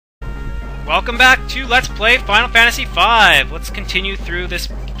welcome back to Let's Play Final Fantasy V. Let's continue through this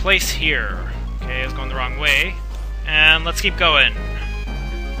place here. Okay, I was going the wrong way. And let's keep going.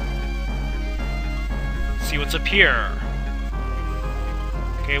 See what's up here.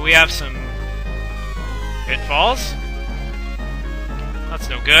 Okay, we have some pitfalls. That's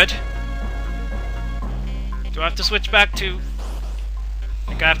no good. Do I have to switch back to... I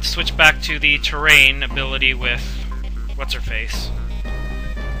think I have to switch back to the terrain ability with... What's-her-face.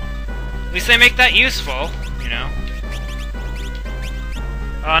 At least they make that useful, you know.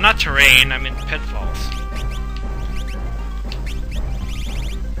 Not terrain, I mean pitfalls.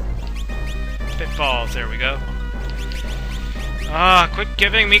 Pitfalls, there we go. Quit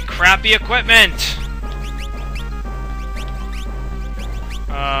giving me crappy equipment!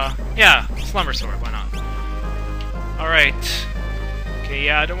 Yeah, Slumber Sword, why not? Alright. Okay,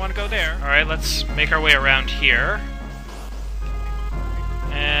 yeah, I don't want to go there. Alright, let's make our way around here.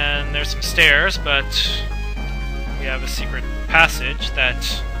 And there's some stairs, but we have a secret passage that...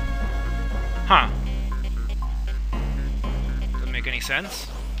 Huh. Doesn't make any sense.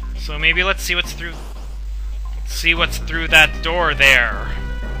 So maybe let's see what's through... Let's see what's through that door there.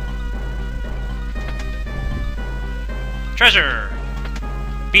 Treasure!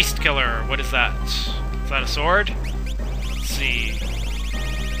 Beast Killer, what is that? Is that a sword? Let's see.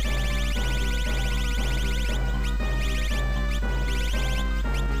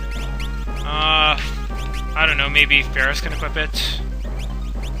 I don't know, maybe Ferris can equip it?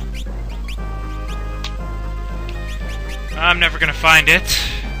 I'm never gonna find it.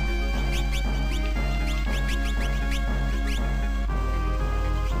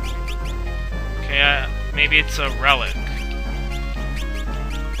 Okay, maybe it's a relic.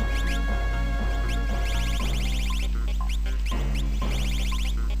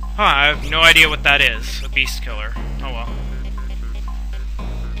 Huh, I have no idea what that is. A beast killer. Oh well.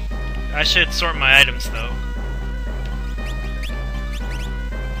 I should sort my items, though.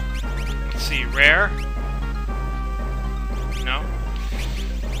 Let's see, rare? No?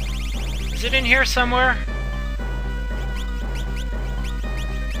 Is it in here somewhere?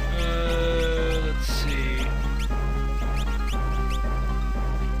 Let's see.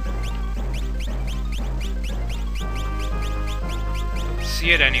 Don't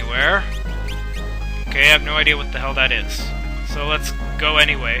see it anywhere. Okay, I have no idea what the hell that is. So let's go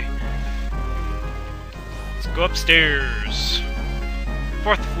anyway. Go upstairs.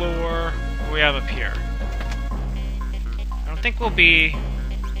 4th floor. What do we have up here? I don't think we'll be...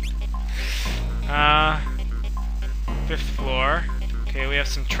 5th floor. Okay, we have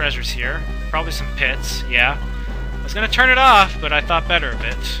some treasures here. Probably some pits, yeah. I was gonna turn it off, but I thought better of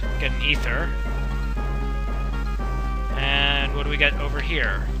it. Get an ether. And what do we get over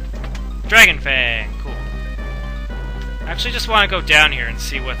here? Dragon Fang! Cool. I actually just want to go down here and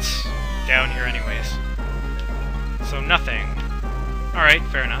see what's down here anyways. So nothing. Alright,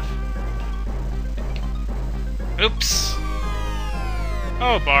 fair enough. Oops!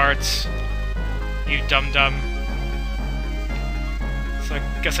 Oh, Bards. You dum-dum. So I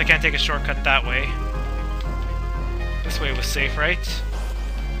guess I can't take a shortcut that way. This way was safe, right?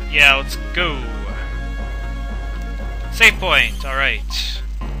 Yeah, let's go. Save point, alright.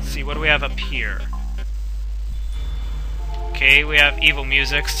 Let's see, what do we have up here? Okay, we have evil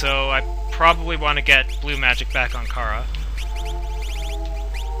music, so I probably want to get blue magic back on Kara.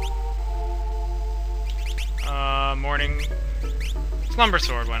 Morning... Slumber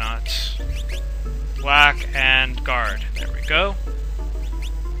Sword, why not? Black and guard. There we go.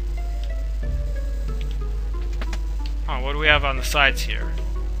 Oh, what do we have on the sides here?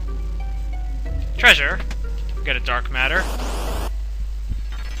 Treasure. We get a dark matter.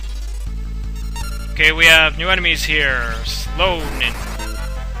 Okay, we have new enemies here. Slonin.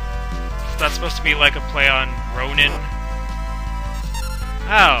 That's supposed to be like a play on Ronin.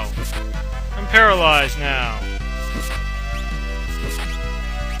 Ow! I'm paralyzed now.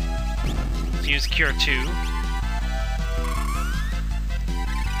 Let's use Cure 2.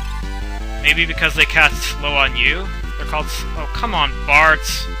 Maybe because they cast slow on you? They're called... Oh, come on,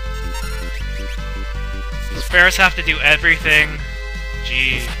 Bards! Does Ferris have to do everything?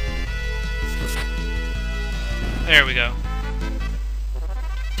 Gee. There we go.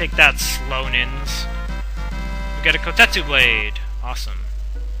 Take that, Slonins. We get a Kotetsu Blade. Awesome.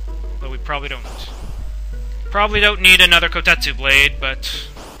 Though we probably don't need another Kotetsu Blade, but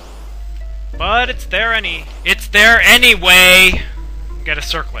it's there anyway. Get a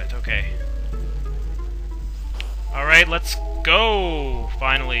circlet, okay. Alright, let's go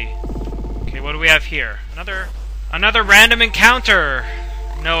finally. Okay, what do we have here? Another random encounter.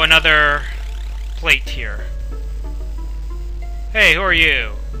 No, another plate here. Hey, who are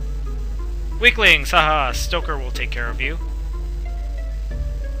you? Weaklings, haha, Stoker will take care of you.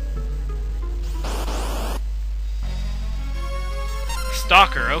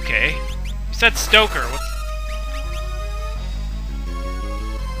 Stalker, okay. You said Stoker, what's...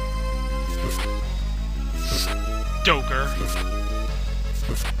 Stoker.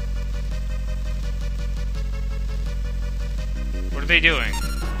 What are they doing?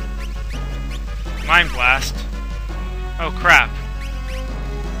 Mind Blast. Oh crap.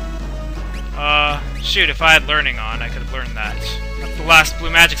 Shoot, if I had Learning on, I could have learned that. That's the last blue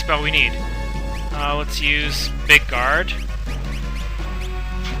magic spell we need. Let's use Big Guard.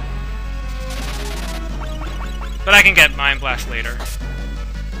 But I can get Mind Blast later.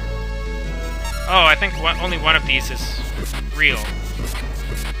 Oh, I think only one of these is real.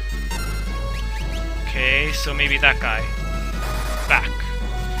 Okay, so maybe that guy. Back.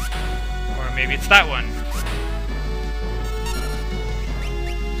 Or maybe it's that one.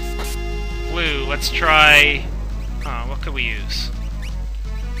 Blue, let's try... what could we use?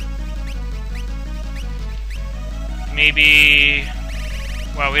 Maybe...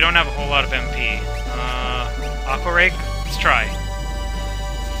 Well, we don't have a whole lot of MP. Aqua Rake? Let's try.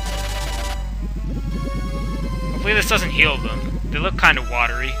 Hopefully this doesn't heal them. They look kind of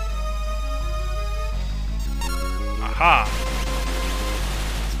watery. Aha!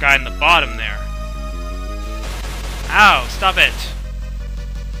 This guy in the bottom there. Ow! Stop it!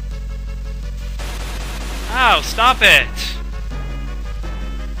 Ow! Stop it!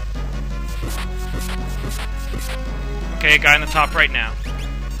 Okay, guy in the top right now.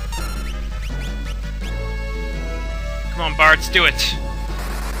 Come on, Bards, do it!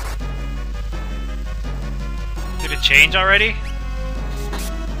 Did it change already?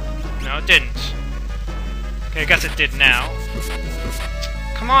 No, it didn't. Okay, I guess it did now.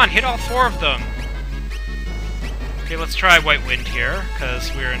 Come on, hit all four of them! Okay, let's try White Wind here,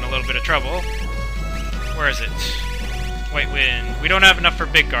 because we're in a little bit of trouble. Where is it? White Wind. We don't have enough for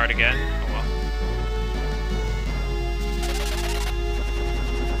Big Guard again. Oh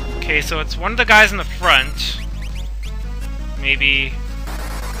well. Okay, so it's one of the guys in the front. Maybe...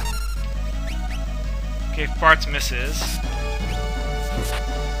 Okay, if Bart's misses...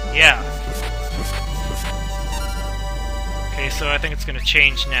 Yeah. Okay, so I think it's gonna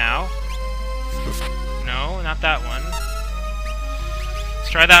change now. No, not that one. Let's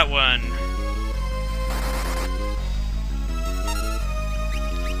try that one.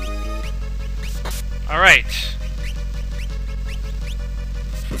 Alright.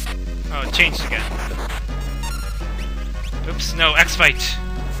 Oh, it changed again. Oops, no, X-Fight!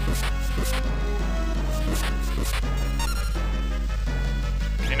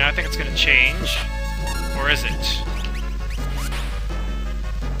 Okay, now I think it's gonna change. Or is it?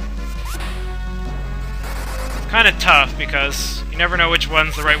 It's kinda tough, because you never know which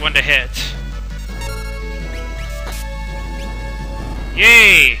one's the right one to hit.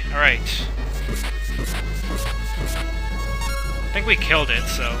 Yay! Alright. I think we killed it,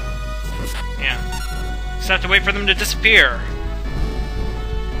 so... yeah. Just have to wait for them to disappear.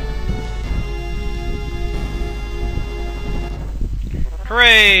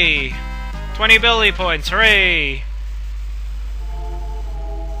 Hooray! 20 ability points, hooray!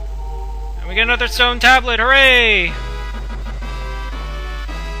 And we get another stone tablet, hooray!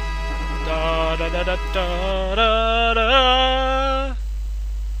 Da da da da da da da.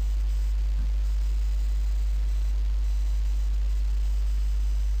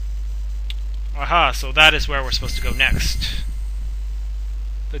 Aha, so that is where we're supposed to go next.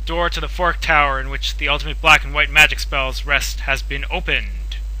 The door to the Fork Tower in which the ultimate black and white magic spells rest has been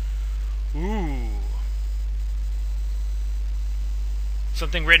opened. Ooh.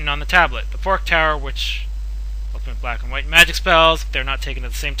 Something written on the tablet. The Fork Tower, which ultimate black and white magic spells, if they're not taken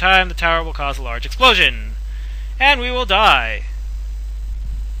at the same time, the tower will cause a large explosion. And we will die.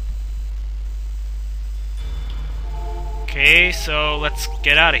 Okay, so let's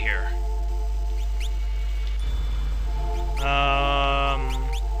get out of here.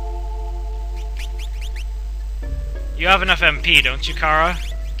 You have enough MP, don't you, Kara?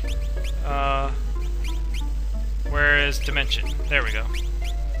 Where is Dimension? There we go.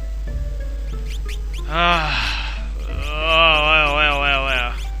 Well.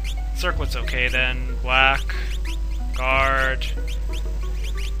 Circlet's okay then. Black. Guard.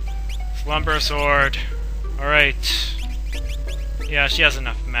 Slumber Sword. Alright. Yeah, she has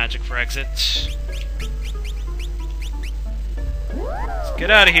enough magic for exit. Let's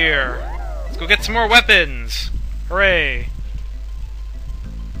get out of here. Let's go get some more weapons. Hooray.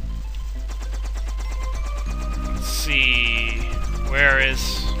 Let's see. Where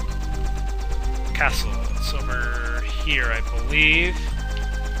is the castle? It's over here, I believe.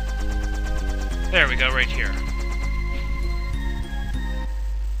 There we go, right here.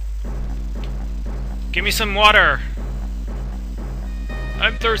 Give me some water!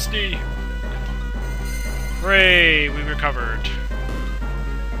 I'm thirsty! Hooray! We recovered.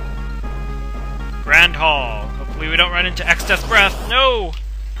 Grand Hall. Hopefully we don't run into Exdeath's breath. No!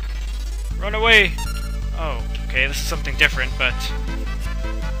 Run away! Oh, okay, this is something different, but...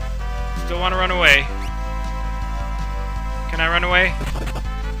 still want to run away. Can I run away?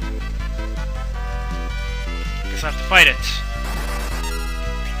 Guess I have to fight it.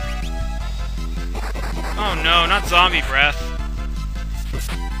 Oh no, not zombie breath.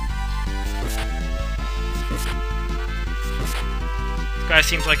 This guy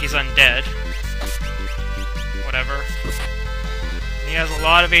seems like he's undead. Whatever. He has a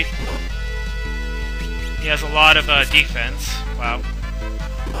lot of defense. Wow.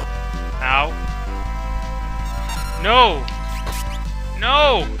 Ow. No!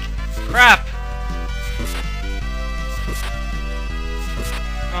 No! Crap!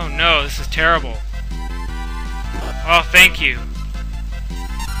 Oh no, this is terrible. Oh, thank you.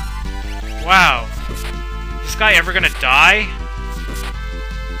 Wow. Is this guy ever gonna die?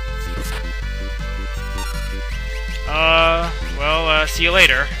 Well, see you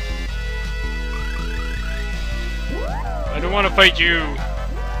later. I don't want to fight you.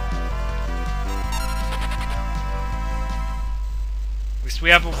 At least we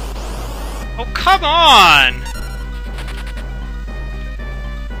have a... Oh, come on!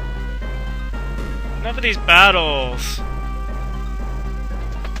 Enough of these battles.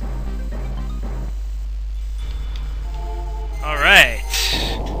 Alright.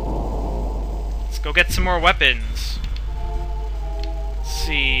 Let's go get some more weapons. Let's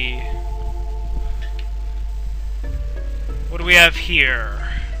see. What do we have here?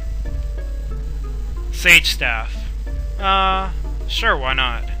 Sage Staff. Sure, why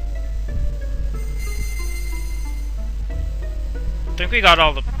not? I think we got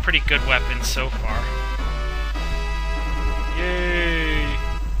all the pretty good weapons so far. Yay!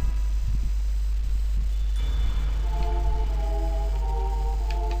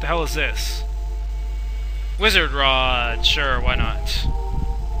 What the hell is this? Wizard Rod! Sure, why not?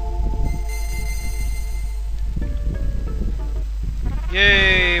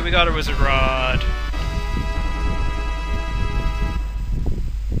 Yay! We got a Wizard Rod!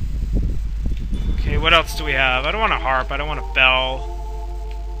 Okay, what else do we have? I don't want a harp, I don't want a bell.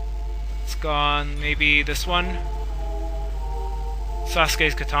 It's gone. Maybe this one?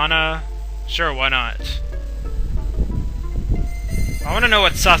 Sasuke's katana? Sure, why not? I want to know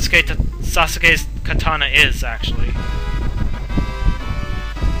what Sasuke's katana is, actually.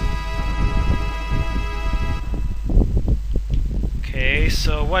 Okay,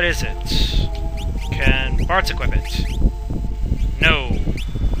 so what is it? Can Bartz equip it? No.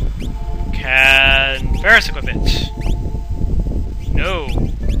 Can Ferris equip it? No.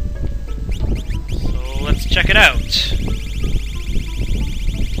 So let's check it out.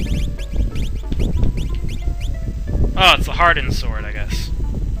 Oh, it's the hardened sword, I guess.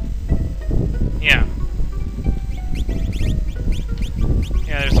 Yeah.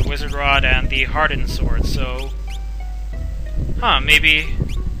 Yeah, there's the wizard rod and the hardened sword, so... Huh, maybe...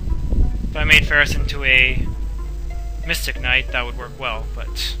 if I made Ferris into a Mystic Knight, that would work well,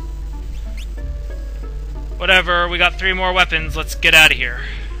 but... whatever, we got 3 more weapons, let's get out of here.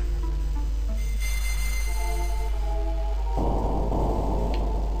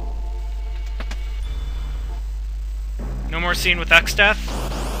 No more scene with Exdeath?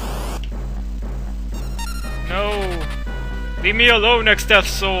 No! Leave me alone, Exdeath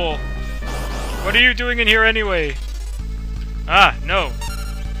soul! What are you doing in here anyway? Ah, no.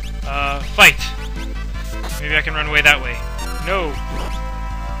 Fight. Maybe I can run away that way. No.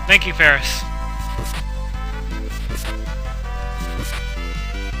 Thank you, Ferris.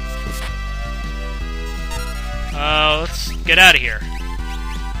 Let's get out of here.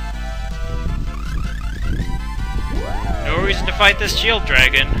 No reason to fight this shield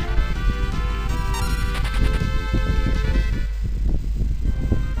dragon.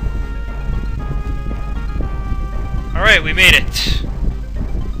 Alright, we made it.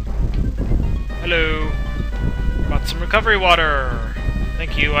 Hello. Got some recovery water.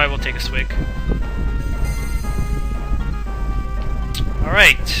 Thank you, I will take a swig.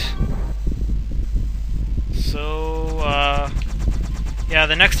 Alright. So, yeah,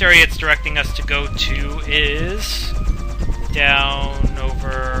 the next area it's directing us to go to is down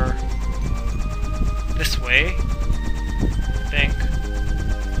over this way, I think.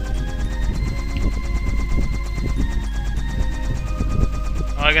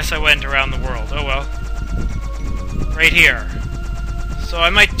 Oh, I guess I went around the world. Oh well. Right here. So I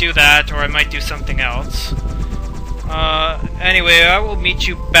might do that, or I might do something else. Anyway, I will meet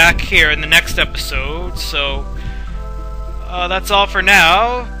you back here in the next episode, so that's all for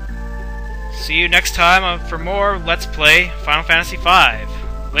now. See you next time for more Let's Play Final Fantasy V.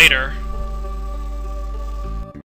 Later.